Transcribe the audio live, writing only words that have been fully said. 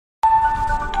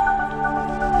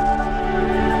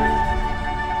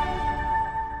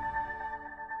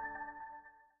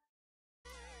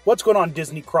What's going on,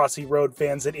 Disney Crossy Road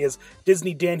fans? It is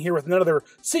Disney Dan here with another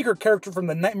secret character from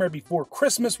the Nightmare Before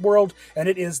Christmas world, and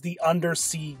it is the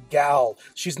Undersea Gal.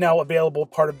 She's now available,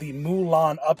 part of the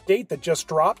Mulan update that just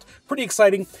dropped. Pretty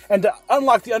exciting. And to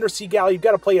unlock the Undersea Gal, you've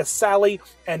got to play as Sally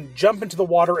and jump into the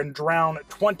water and drown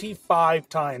 25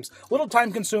 times. A little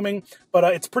time consuming, but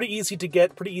it's pretty easy to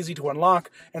get, pretty easy to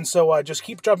unlock. And so just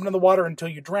keep jumping in the water until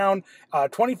you drown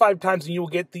 25 times and you will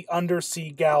get the Undersea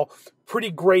Gal.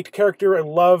 Pretty great character. I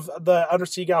love the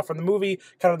Undersea Gal from the movie,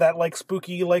 kind of that like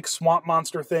spooky like swamp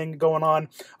monster thing going on.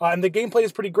 And the gameplay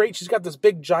is pretty great. She's got this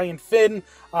big giant fin,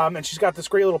 and she's got this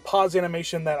great little pause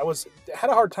animation that had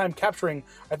a hard time capturing.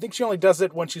 I think she only does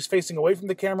it when she's facing away from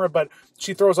the camera, but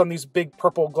she throws on these big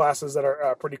purple glasses that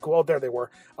are pretty cool. Oh, there they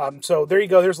were. So there you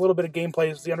go. There's a little bit of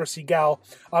gameplay. It's the Undersea Gal.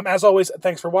 As always,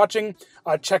 thanks for watching.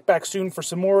 Check back soon for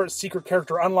some more secret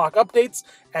character unlock updates.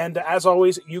 And as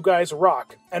always, you guys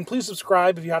rock. And please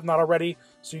subscribe if you have not already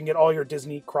so you can get all your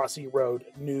Disney Crossy Road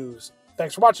news.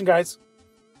 Thanks for watching, guys.